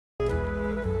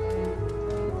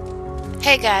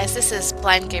Hey guys, this is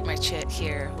Blind Gamer Chit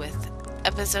here with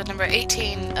episode number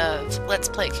 18 of Let's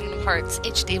Play Kingdom Hearts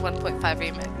HD 1.5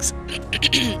 Remix.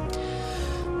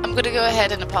 I'm gonna go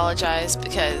ahead and apologize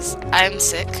because I'm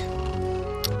sick.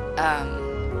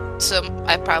 So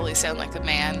I probably sound like a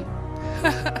man.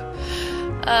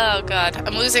 Oh god,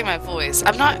 I'm losing my voice.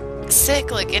 I'm not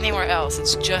sick like anywhere else,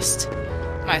 it's just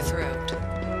my throat.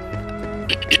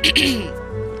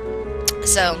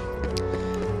 So,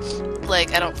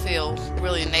 like, I don't feel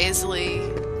really nasally,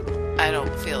 I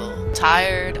don't feel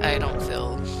tired,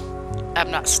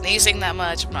 I'm not sneezing that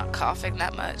much, I'm not coughing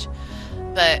that much,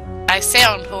 but I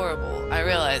sound horrible, I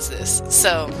realize this,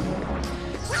 so,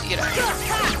 you know,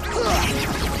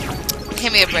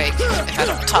 give me a break if I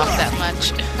don't talk that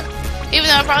much, even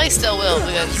though I probably still will,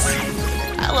 because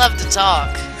I love to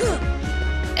talk,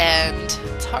 and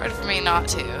it's hard for me not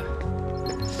to.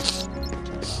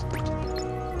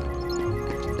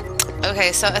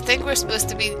 Okay, so I think we're supposed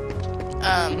to be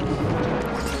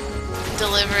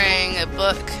delivering a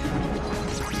book,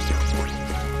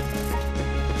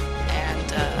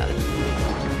 and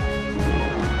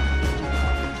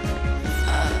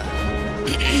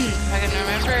if I can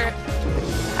remember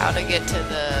how to get to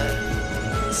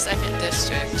the second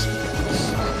district,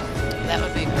 that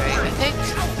would be great. I think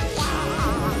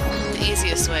the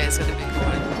easiest way is going to be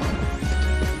going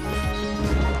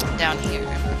down here.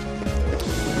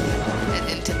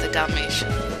 Into the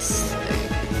Dalmatians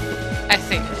thing. I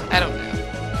think. I don't know.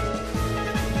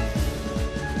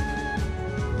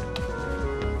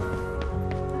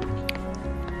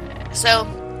 So,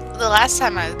 the last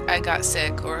time I got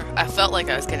sick, or I felt like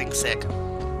I was getting sick,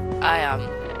 I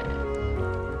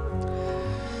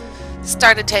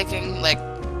started taking like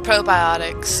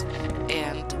probiotics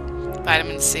and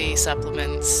vitamin C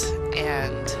supplements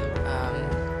and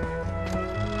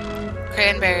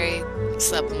cranberry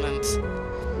supplements.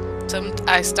 So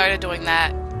I started doing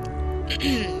that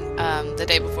the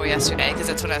day before yesterday, because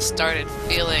that's when I started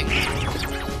feeling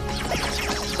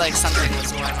like something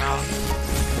was going wrong.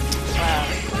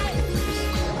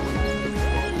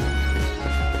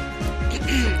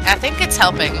 I think it's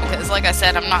helping, because like I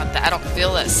said, I don't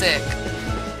feel that sick.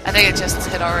 I think it just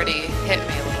had already hit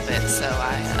me a little bit, so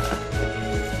I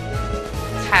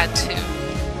had to.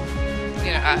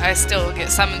 You know, I still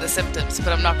get some of the symptoms,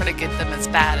 but I'm not going to get them as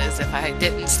bad as if I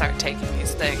didn't start taking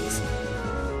these things.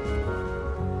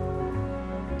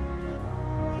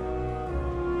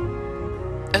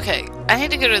 Okay, I need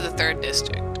to go to the third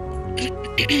district.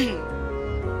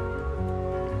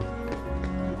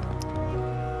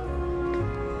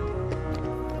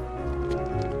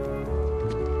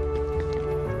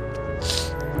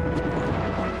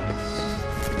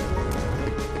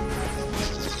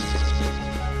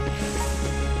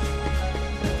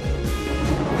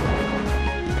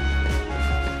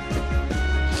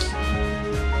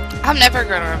 I'm never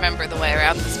going to remember the way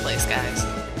around this place, guys.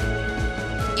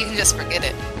 You can just forget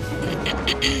it.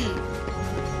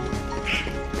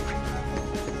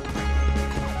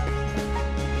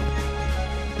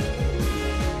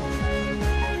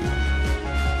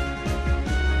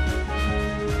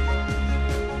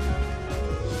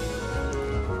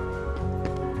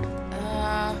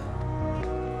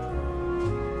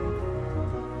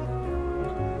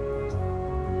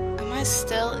 Am I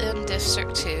still in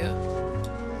District 2?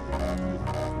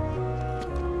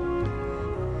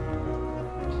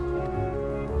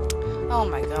 Oh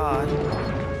my god.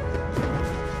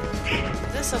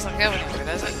 This doesn't go anywhere,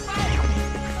 does it?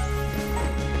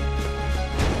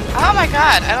 Oh my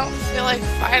god, I don't feel like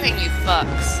fighting you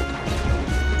fucks.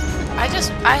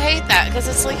 I hate that, because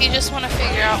it's like you just want to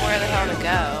figure out where the hell to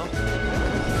go.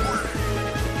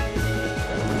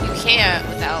 You can't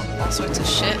without all sorts of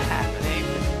shit happening.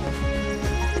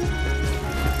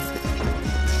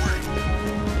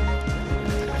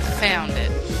 Found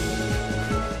it.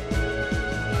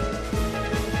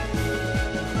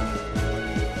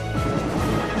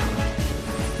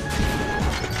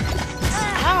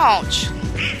 Ouch!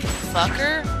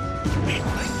 Fucker.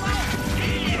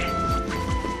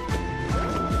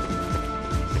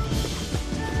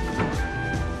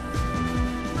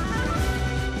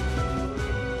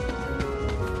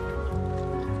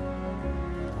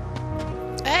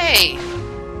 Hey!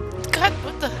 God,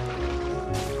 what the...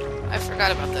 I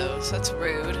forgot about those. That's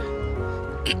rude.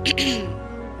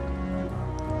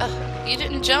 You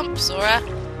didn't jump, Sora.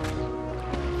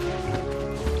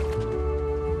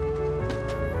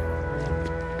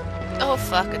 Oh,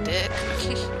 fuck a dick.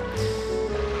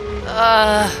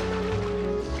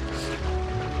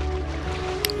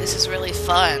 This is really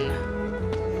fun.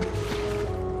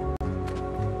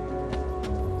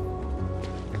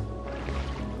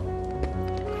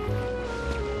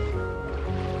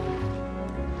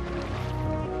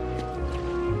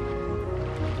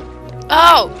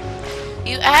 Oh!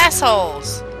 You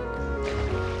assholes!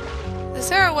 Is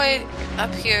there a way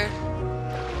up here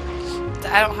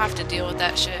that I don't have to deal with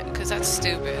that shit? Because that's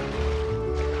stupid.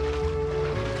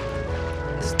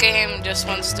 This game just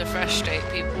wants to frustrate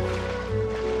people.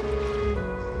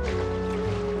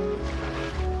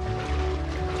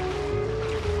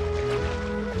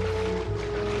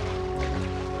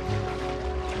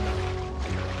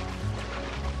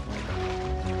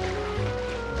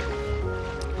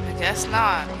 Guess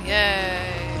not.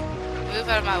 Yay. Move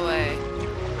out of my way.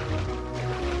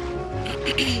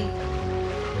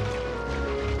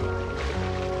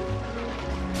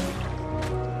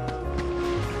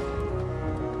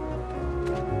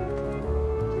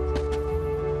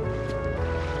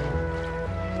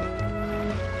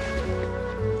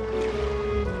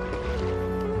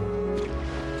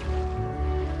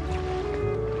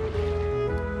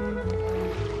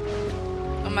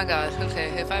 Oh my god,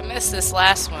 okay, if I miss this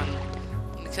last one,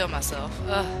 I'm gonna kill myself.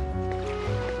 Ugh.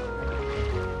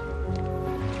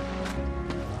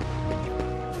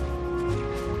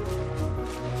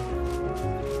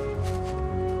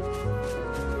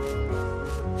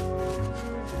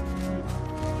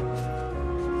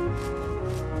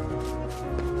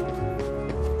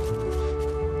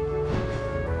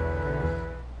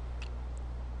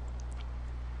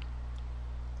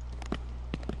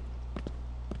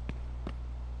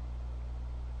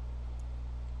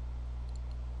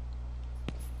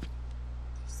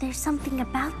 There's something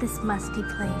about this musty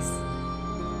place.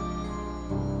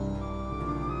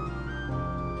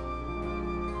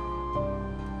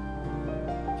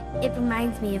 It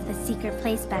reminds me of the secret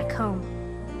place back home,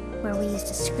 where we used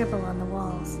to scribble on the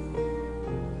walls.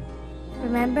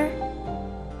 Remember?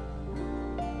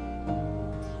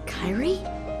 Kyrie?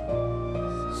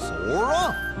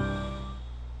 Sora?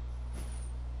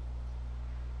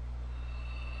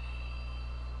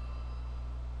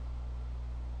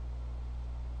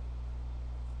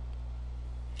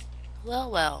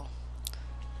 Well, well.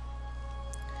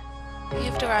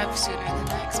 You've arrived sooner than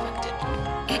I expected.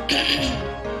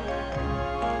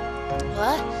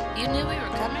 What? You knew we were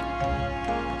coming?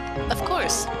 Of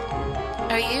course.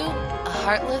 Are you a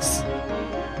Heartless?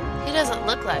 He doesn't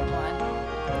look like one.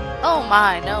 Oh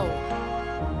my, no.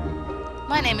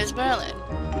 My name is Merlin.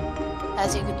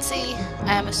 As you can see,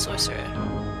 I am a sorcerer.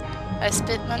 I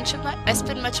spend much of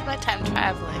my time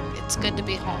traveling. It's good to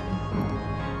be home.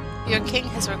 Your king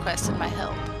has requested my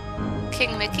help.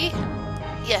 King Mickey?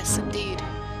 Yes, indeed.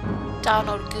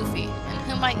 Donald Goofy. And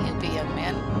who might you be, young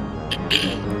man?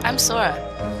 I'm Sora.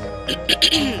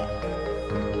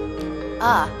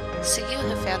 Ah, so you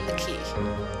have found the key.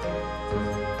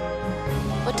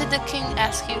 What did the king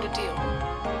ask you to do?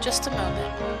 Just a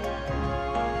moment.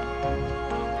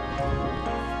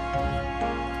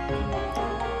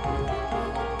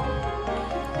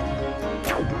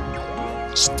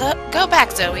 Go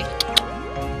back, Zoe.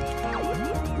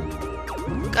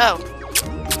 Go.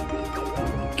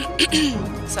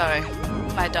 Sorry,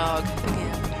 my dog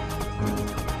again.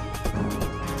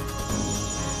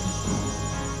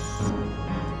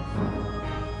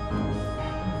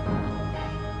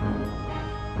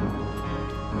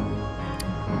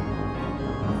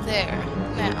 There,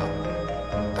 now.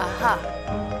 Aha.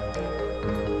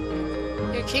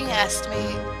 Your king asked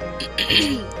me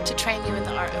to train you in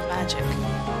the art of magic.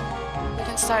 We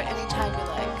can start anytime you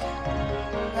like.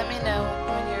 Let me know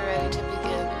when you're ready to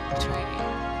begin training.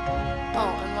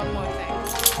 Oh, and one more thing.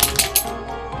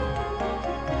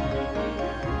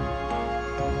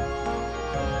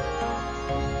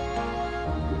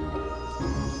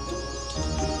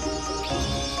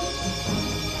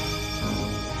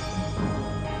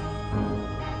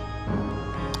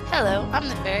 Hello, I'm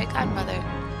the fairy godmother.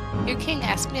 Your king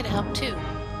asked me to help too.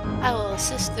 I will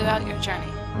assist throughout your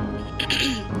journey.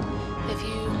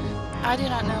 I do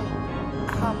not know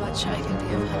how much I can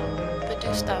be of help, but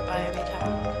do stop by anytime.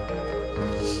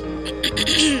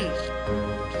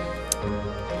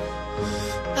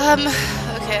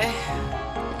 Okay.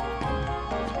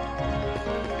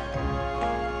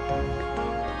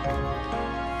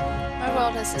 My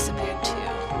world has disappeared too.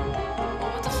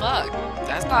 Well, what the fuck?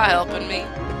 That's not helping me.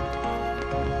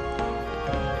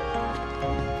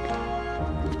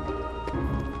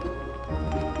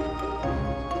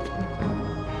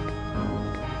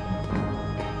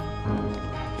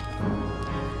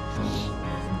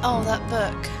 Oh, that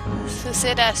book. So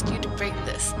Sid asked you to bring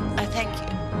this. I thank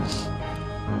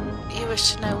you. You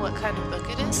wish to know what kind of book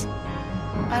it is?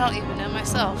 I don't even know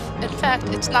myself. In fact,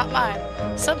 it's not mine.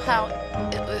 Somehow,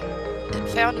 it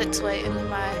found its way into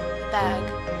my bag.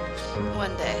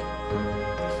 one day.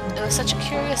 It was such a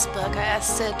curious book, I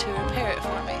asked Sid to repair it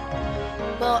for me.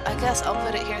 Well, I guess I'll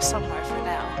put it here somewhere for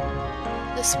now.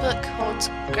 This book holds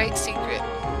great secret.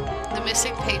 The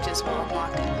missing pages will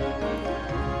unlock it.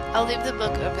 I'll leave the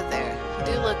book over there.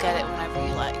 Do look at it whenever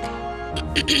you like.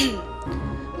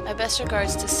 My best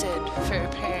regards to Sid for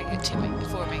repairing it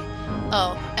for me.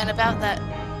 Oh, and about that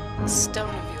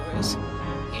stone of yours.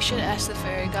 You should ask the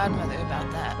fairy godmother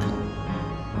about that.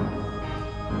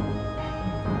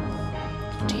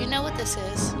 Do you know what this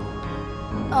is?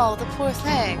 Oh, the poor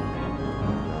thing.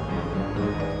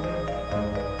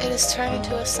 It is turned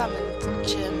into a summon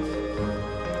gem.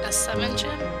 A summon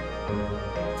gem?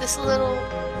 This little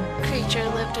creature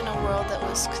lived in a world that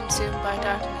was consumed by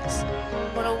darkness.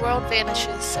 When a world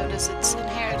vanishes, so does its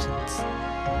inhabitants.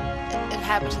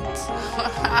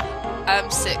 I'm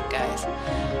sick, guys.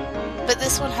 But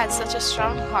this one had such a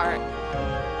strong heart,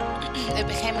 it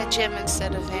became a gem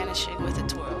instead of vanishing with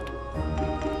its world.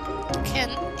 Can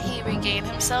he regain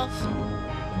himself?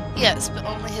 Yes, but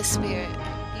only his spirit.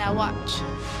 Now watch.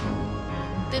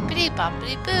 Bippity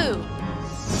boppity boo!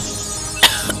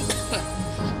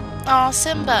 Aw,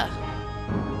 Simba!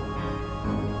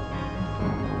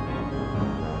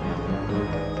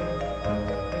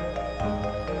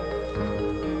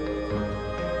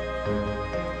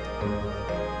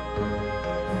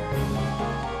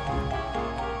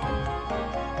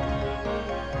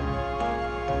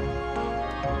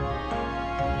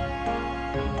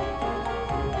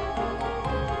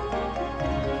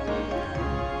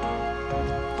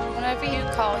 Whenever you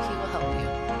call, he will help you.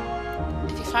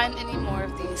 If you find any more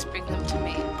of these, bring them to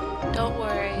me. Don't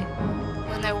worry.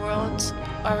 When their worlds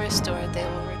are restored, they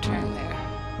will return there.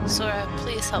 Sora,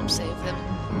 please help save them.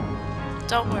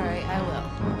 Don't worry, I will.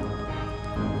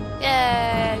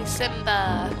 Yay,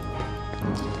 Simba!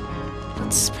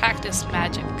 Let's practice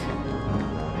magic.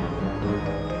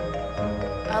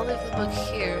 I'll leave the book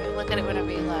here. Look at it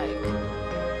whenever you like.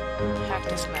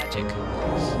 Practice magic.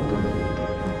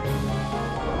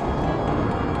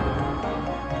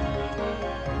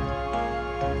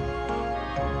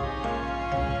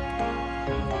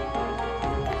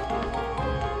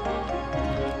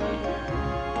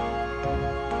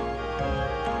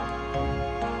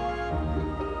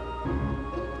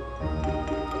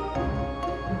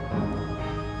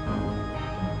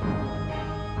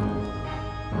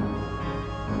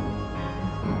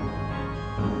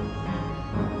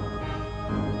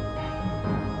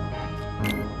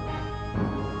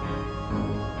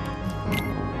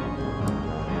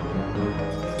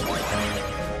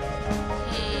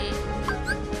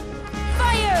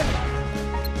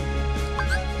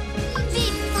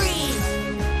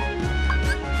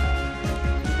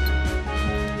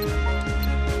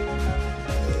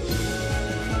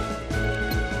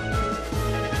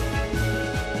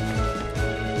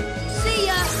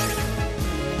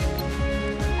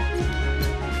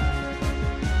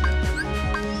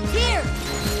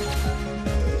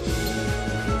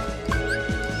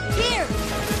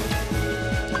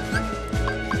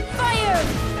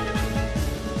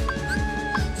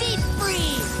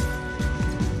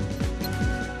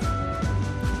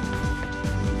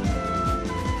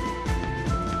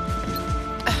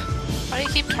 Why do you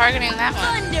keep targeting that one?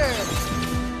 Thunder!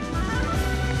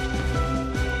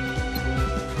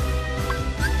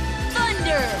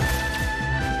 Thunder!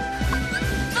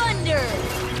 Thunder!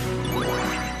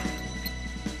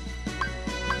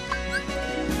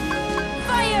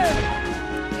 Fire!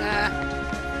 Nah,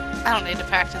 I don't need to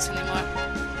practice anymore.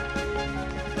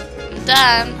 I'm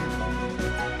done.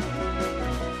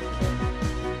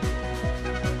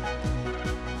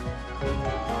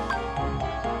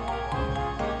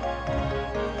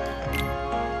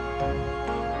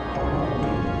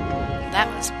 That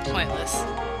was pointless.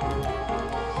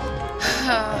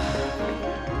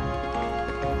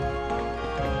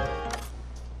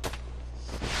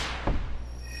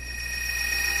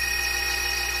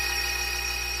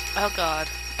 Oh god.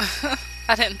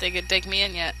 I didn't think it'd take me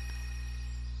in yet.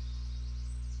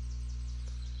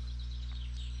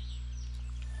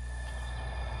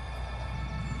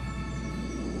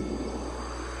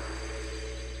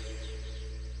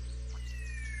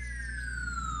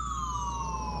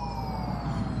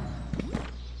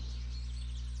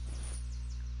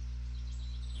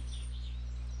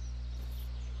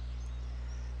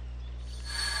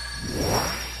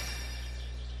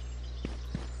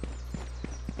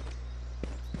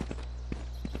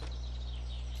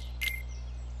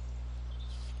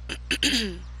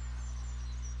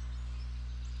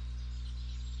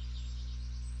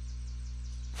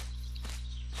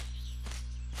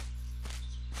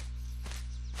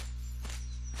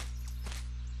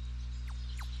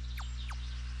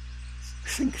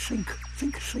 Think, think,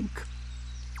 think, think.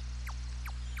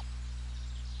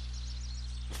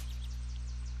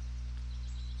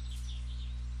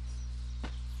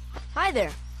 Hi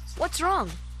there. What's wrong?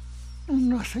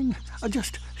 Nothing.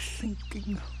 Just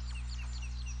thinking.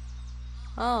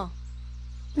 Oh.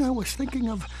 I was thinking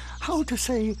of how to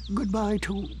say goodbye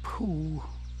to Pooh.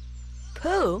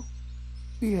 Pooh?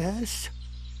 Yes?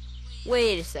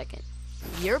 Wait a second.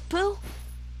 You're Pooh?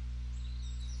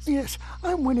 Yes,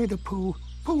 I'm Winnie the Pooh.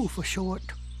 Pooh for short.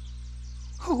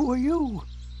 Who are you?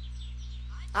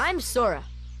 I'm Sora.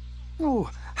 Oh,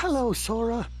 hello,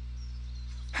 Sora.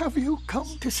 Have you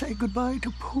come to say goodbye to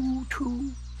Pooh,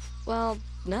 too? Well,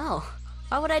 no.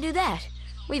 Why would I do that?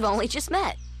 We've only just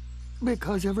met.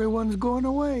 Because everyone's gone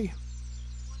away.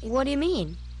 What do you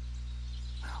mean?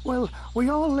 Well, we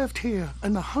all lived here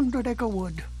in the 100-acre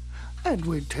wood, and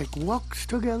we'd take walks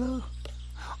together,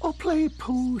 or play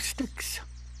Pooh sticks.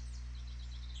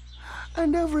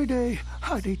 And every day,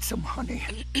 I'd eat some honey.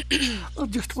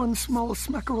 Just one small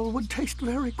smackerel would taste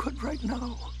very good right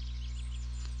now.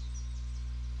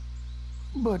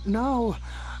 But now,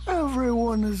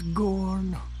 everyone is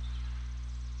gone.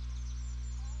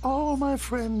 All my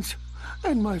friends,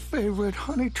 and my favorite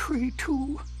honey tree,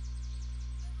 too.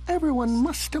 Everyone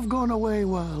must have gone away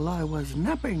while I was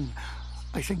napping,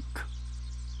 I think.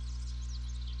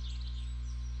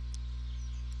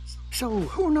 So,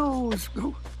 who knows?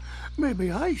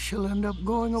 Maybe I shall end up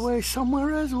going away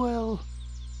somewhere as well.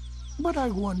 But I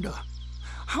wonder,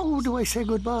 how do I say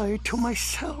goodbye to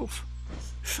myself?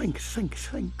 Think, think,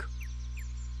 think.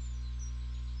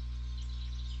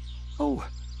 Oh,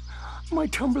 my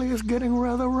tumbly is getting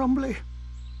rather rumbly.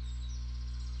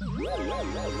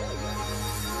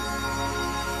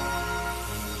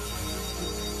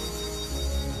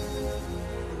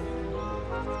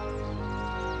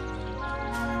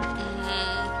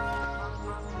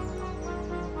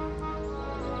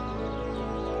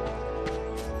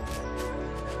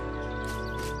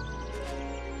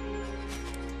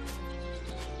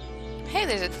 Hey,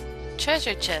 there's a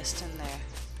treasure chest in there.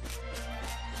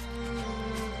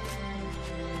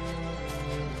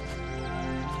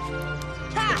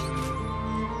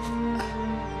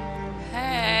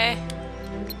 Hey.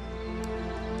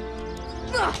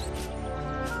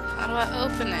 How do I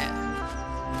open it?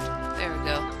 There we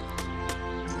go.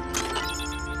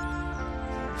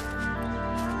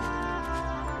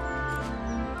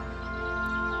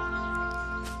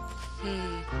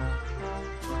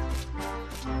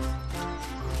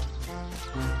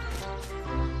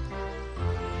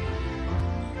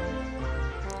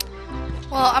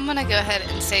 Well, I'm gonna go ahead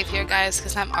and save here, guys,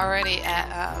 because I'm already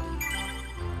at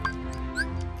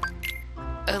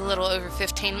a little over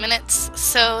 15 minutes.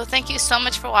 So thank you so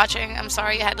much for watching. I'm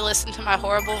sorry you had to listen to my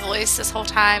horrible voice this whole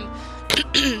time.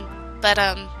 But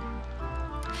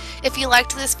if you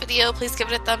liked this video, please give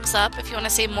it a thumbs up. If you want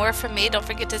to see more from me, don't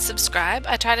forget to subscribe.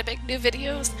 I try to make new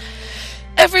videos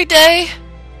every day.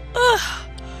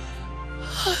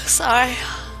 Sorry.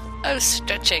 I'm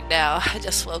stretching now. I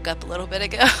just woke up a little bit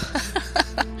ago.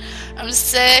 I'm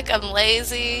sick. I'm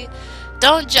lazy.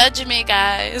 Don't judge me,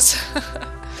 guys.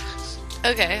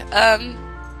 Okay.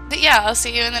 But yeah, I'll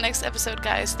see you in the next episode,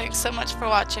 guys. Thanks so much for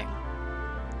watching.